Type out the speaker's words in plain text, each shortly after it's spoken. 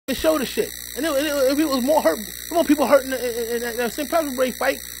They show the shit. And if it was more people hurt in that St. Patrick's Day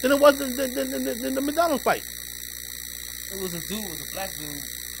fight than it was in the McDonald's fight. It was a dude, it was a black dude.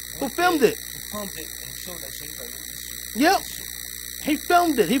 Who filmed it? Who filmed it and showed that shit. He's like, look at this shit. Yep. He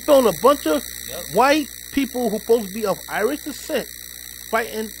filmed it. He filmed a bunch of white people who supposed to be of Irish descent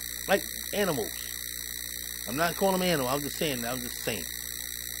fighting like animals. I'm not calling them animals. I'm just saying.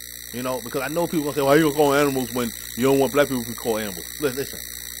 You know, because I know people gonna say, "Why you gonna call them animals when you don't want black people to be called animals?" Listen,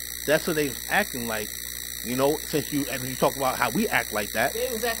 that's what they was acting like. You know, since you talk about how we act like that. They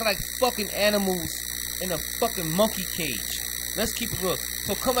was acting like fucking animals in a fucking monkey cage. Let's keep it real.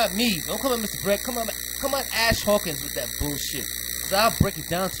 So come at me. Don't come at Mr. Brett. Come at Ash Hawkins with that bullshit. Cause I'll break it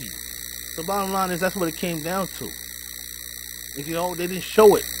down to you. The bottom line is that's what it came down to. If you know, they didn't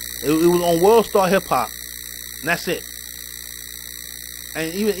show it. It was on World Star Hip Hop, and that's it.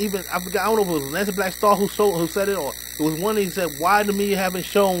 And even I forgot. I don't know if it was Nancy Black Star who said it, or it was one that said, "Why the media haven't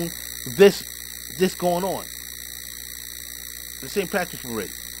shown this going on?" The St. Patrick's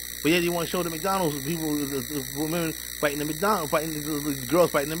Parade. But yet you want to show the McDonald's people, the women fighting the McDonald's, the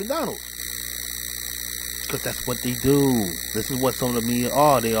girls fighting the McDonald's. Because that's what they do. This is what some of the media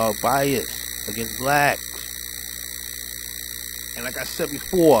are. They are biased against blacks. And like I said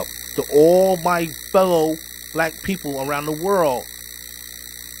before, to all my fellow black people around the world,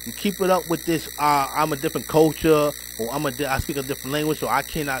 you keep it up with this, I'm a different culture, or I speak a different language, so I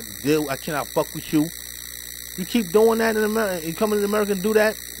cannot fuck with you. You keep doing that in America, you come in America and do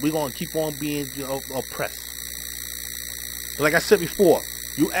that, we're going to keep on being oppressed. Like I said before,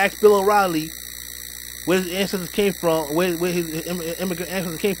 you ask Bill O'Reilly where his ancestors came from, where his immigrant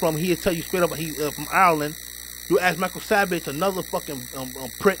ancestors came from, he'll tell you straight up he's from Ireland. You ask Michael Savage, another fucking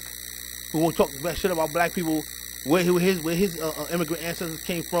prick, who won't talk shit about black people, where his immigrant ancestors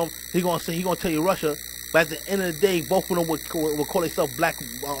came from, he gonna tell you Russia. But at the end of the day, both of them would call themselves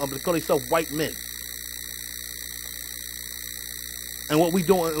call themselves white men. And what we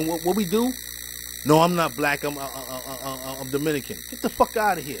doing? And what we do? No, I'm not black. I'm Dominican. Get the fuck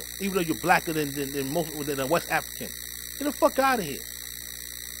out of here. Even though you're blacker than the West African, get the fuck out of here.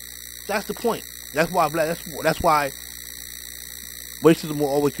 That's the point. That's why That's why racism will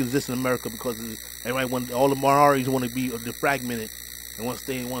always exist in America, because everybody all the minorities want to be defragmented and want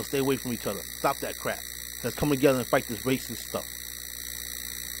to stay away from each other. Stop that crap. Let's come together and fight this racist stuff.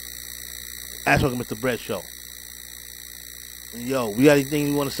 Ash Hawkins, Mr. Bread Show. And yo, we got anything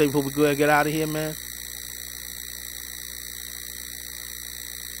you want to say before we go ahead and get out of here, man?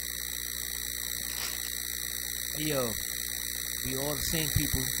 Hey, yo, we all the same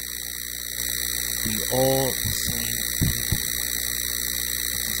people. We all the same people.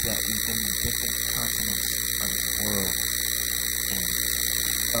 It's just that we've been in different continents of this world,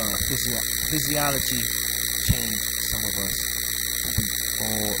 and physiology changed some of us, but we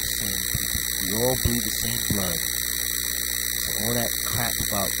all the same people. We all bleed the same blood. So all that crap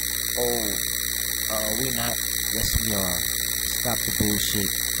about, we're not, yes we are. Stop the bullshit.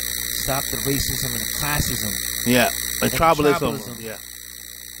 Stop the racism and the classism. Yeah, and tribalism. Yeah.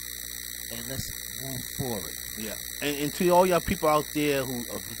 And let's move forward. Yeah, and to all y'all people out there who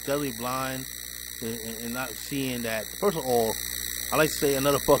are totally blind and not seeing that, first of all, I like to say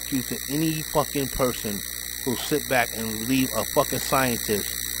another fuck you to any fucking person who sit back and leave a fucking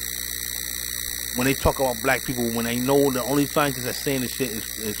scientist when they talk about black people, when they know the only scientists that saying this shit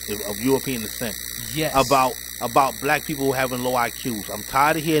is of European descent. Yes. About black people having low IQs. I'm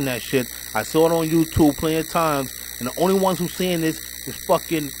tired of hearing that shit. I saw it on YouTube plenty of times, and the only ones who saying this is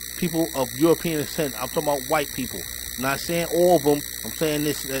fucking people of European descent. I'm talking about white people. I'm not saying all of them. I'm saying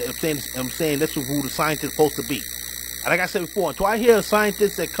this. I'm saying this is who the scientists are supposed to be. And like I said before, until I hear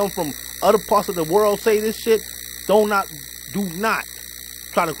scientists that come from other parts of the world say this shit, do not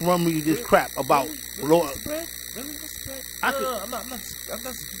try to run me this crap about really, Mr. Brett? I'm not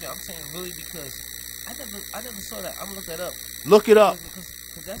disputing. I'm saying really because I never saw that. I'm gonna look that up. Look it up.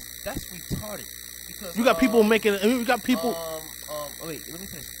 Because that's retarded. Because you got people making. You got people. Wait, let me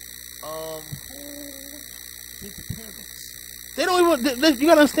finish. Who did the pyramids? They don't even. You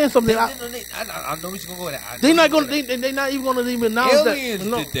gotta understand something. I know what you're gonna go with that. They're not gonna. They're not even gonna even acknowledge that. Aliens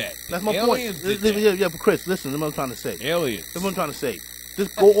did that. That's my Aliens point. Did that. Yeah, but Chris, listen. That's what I'm trying to say. Aliens. That's what I'm trying to say.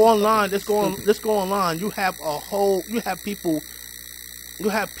 Just go online. Let's go on. Let's go online. You have a whole. You have people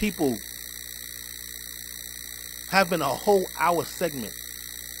having a whole hour segment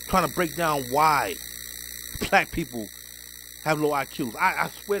trying to break down why black people have low IQs. I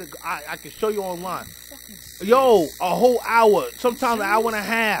swear to God, I can show you online. Yo, a whole hour, sometimes an hour and a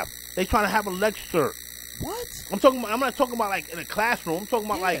half. They trying to have a lecture. What? I'm not talking about like in a classroom. I'm talking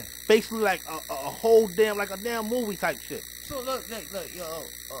about like basically like a whole damn, like a damn movie type shit. So look, yo,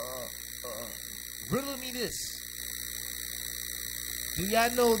 riddle me this. Do y'all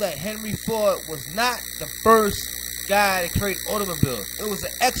know that Henry Ford was not the first guy to create automobile? It was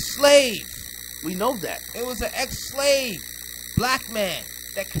an ex-slave. We know that. It was an ex-slave, black man,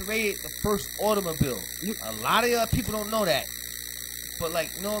 that created the first automobile. A lot of y'all people don't know that. But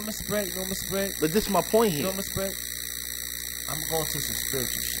like, you know what, Mr. Brett? But this is my point here. You know what, Mr. Brett? I'm going to some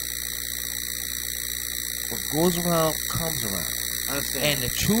spiritual shit. What goes around comes around. I understand. And the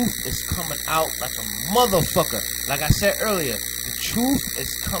truth is coming out like a motherfucker. Like I said earlier, the truth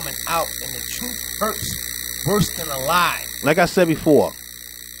is coming out, and the truth hurts worse than a lie. Like I said before,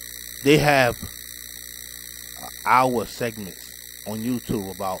 they have hour segments on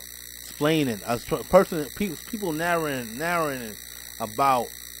YouTube about explaining people narrating about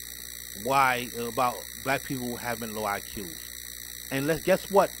why about black people having low IQs. And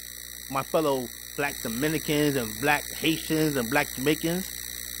guess what, my fellow black Dominicans and black Haitians and black Jamaicans,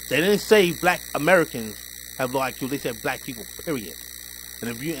 they didn't say black Americans have low IQ. They said black people, period. And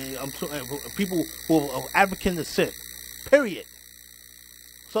if you, people who are of African descent, period.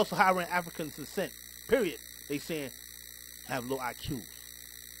 Sub-Saharan African descent, period. They saying have low IQs.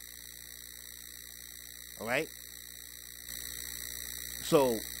 All right.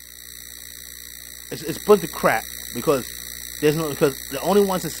 So it's a bunch of crap because because the only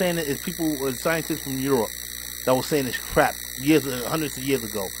ones that saying it is people, scientists from Europe that were saying this crap hundreds of years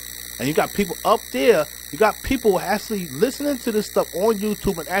ago. And you got people up there, you got people actually listening to this stuff on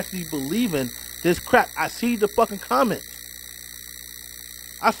YouTube and actually believing this crap. I see the fucking comments.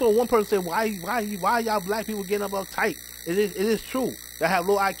 I saw one person say, why y'all black people getting up uptight? It is true that have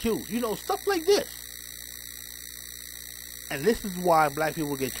low IQs. You know, stuff like this. And this is why black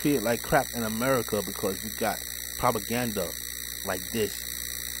people get treated like crap in America, because you got propaganda like this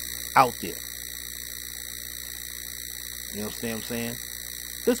out there. You understand what I'm saying?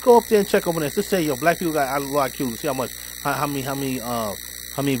 Just go up there and check over this. Just say, yo, black people got low IQs. See how many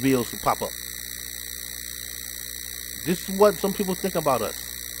videos will pop up. This is what some people think about us.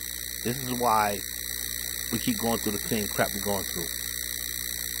 This is why we keep going through the same crap we're going through.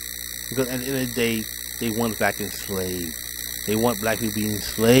 Because at the end of the day, they want back enslaved. They want black people to be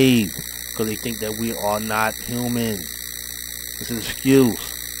enslaved because they think that we are not human. It's an excuse.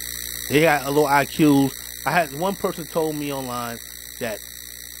 They got a low IQs. I had one person told me online that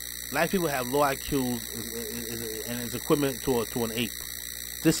black people have low IQs and it's equivalent to an ape.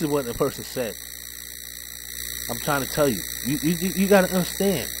 This is what the person said. I'm trying to tell you. You got to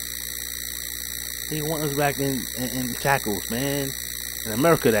understand. They want us back in shackles, man. In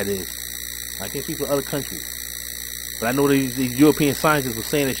America, that is. I can't speak for other countries. But I know these European scientists were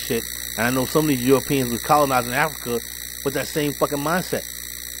saying this shit. And I know some of these Europeans were colonizing Africa with that same fucking mindset.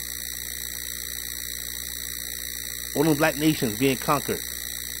 All them black nations being conquered.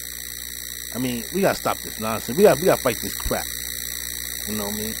 I mean, we gotta stop this nonsense. We gotta fight this crap. You know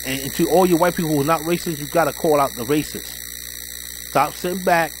what I mean? And to all you white people who are not racist, you gotta call out the racists. Stop sitting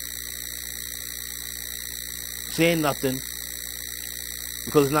back, saying nothing,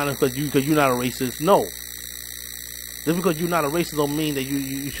 because it's not because you're not a racist. No. Just because you're not a racist don't mean that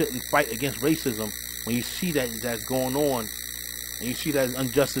you shouldn't fight against racism when you see that's going on and you see that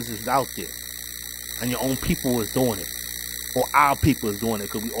injustice is out there and your own people is doing it, or our people is doing it,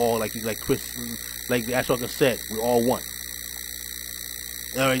 because we all like Chris, like the Ashwaka said, we all one.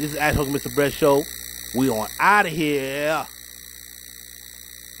 All right, this is Ashwaka Mr. Brett Show. We on out of here.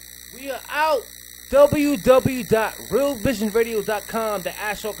 We are out. www.realvisionradio.com. The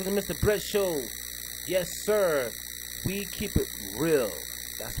Ashwaka and Mr. Brett Show. Yes, sir. We keep it real.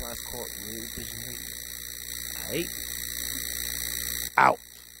 That's why it's called Real Vision Radio. Alright? Out.